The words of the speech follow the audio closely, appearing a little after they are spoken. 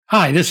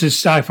Hi, this is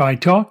Sci-Fi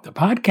Talk, the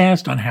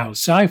podcast on how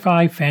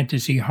sci-fi,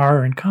 fantasy,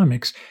 horror, and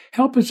comics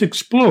help us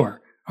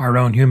explore our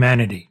own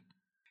humanity.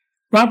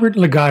 Robert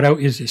Legato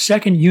is the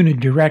second unit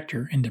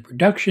director and the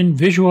production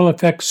visual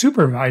effects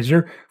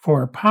supervisor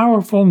for a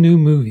powerful new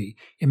movie,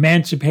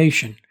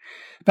 Emmancipation,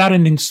 about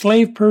an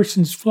enslaved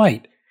person's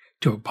flight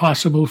to a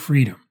possible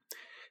freedom.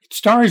 It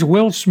stars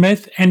Will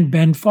Smith and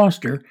Ben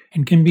Foster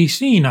and can be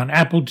seen on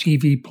Apple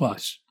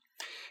TV+.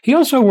 He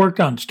also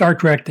worked on Star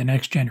Trek The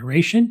Next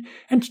Generation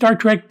and Star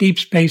Trek Deep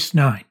Space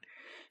Nine.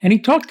 And he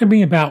talked to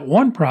me about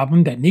one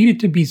problem that needed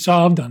to be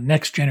solved on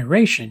Next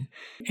Generation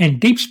and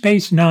Deep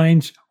Space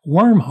Nine's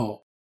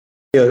wormhole.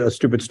 A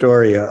stupid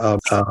story.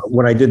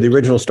 When I did the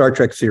original Star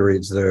Trek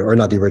series, the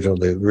original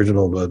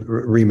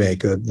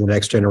remake of The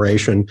Next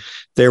Generation,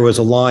 there was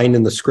a line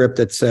in the script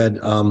that said,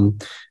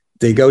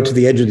 they go to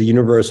the edge of the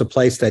universe, a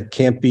place that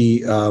can't be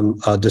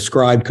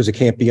described because it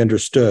can't be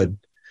understood.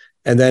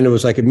 And then it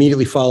was like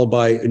immediately followed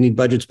by, I need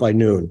budgets by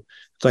noon.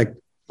 It's like,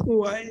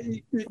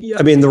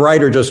 I mean, the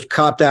writer just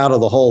copped out of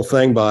the whole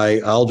thing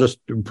by, I'll just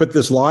put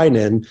this line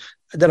in,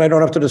 then I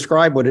don't have to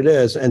describe what it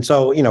is. And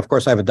so, of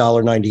course, I have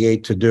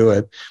 $1.98 to do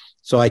it.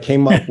 So I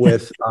came up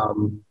with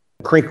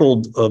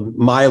crinkled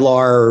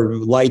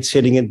mylar lights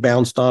hitting it,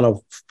 bounced on a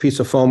piece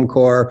of foam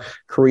core,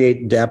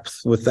 create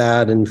depth with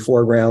that and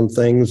foreground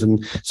things.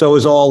 And so it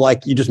was all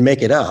like, you just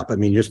make it up. I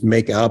mean, you just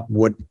make up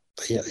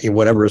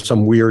whatever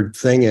some weird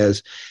thing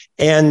is.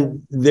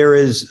 And there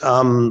is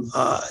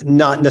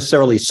not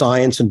necessarily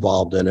science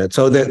involved in it.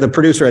 So the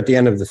producer at the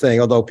end of the thing,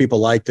 although people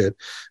liked it,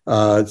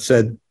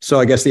 said, so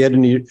I guess the edge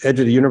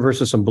of the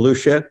universe is some blue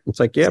shit. It's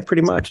like, yeah,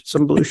 pretty much. It's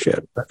some blue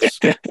shit. That's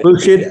blue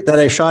shit that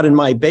I shot in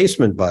my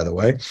basement, by the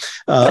way.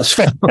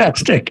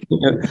 Fantastic.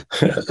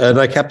 And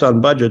I kept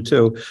on budget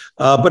too.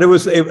 But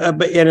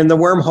and in the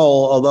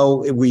wormhole,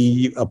 although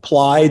we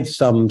applied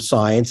some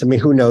science, I mean,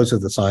 who knows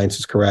if the science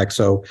is correct?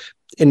 So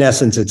in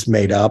essence, it's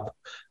made up.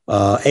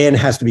 And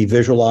has to be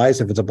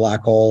visualized. If it's a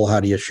black hole, how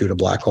do you shoot a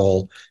black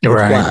hole? It's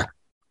black.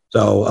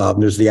 So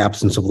there's the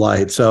absence of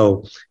light.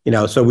 So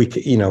so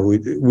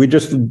we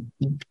just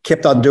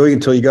kept on doing it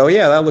until you go,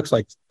 yeah, that looks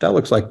like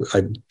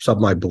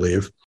something I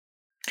believe.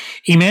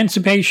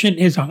 Emancipation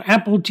is on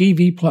Apple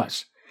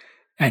TV+,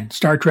 and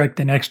Star Trek: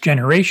 The Next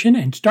Generation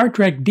and Star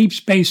Trek: Deep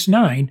Space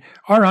Nine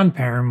are on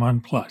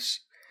Paramount+.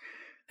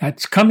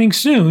 That's coming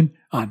soon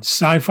on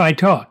Sci-Fi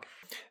Talk.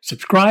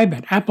 Subscribe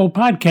at Apple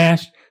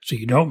Podcasts so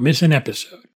you don't miss an episode.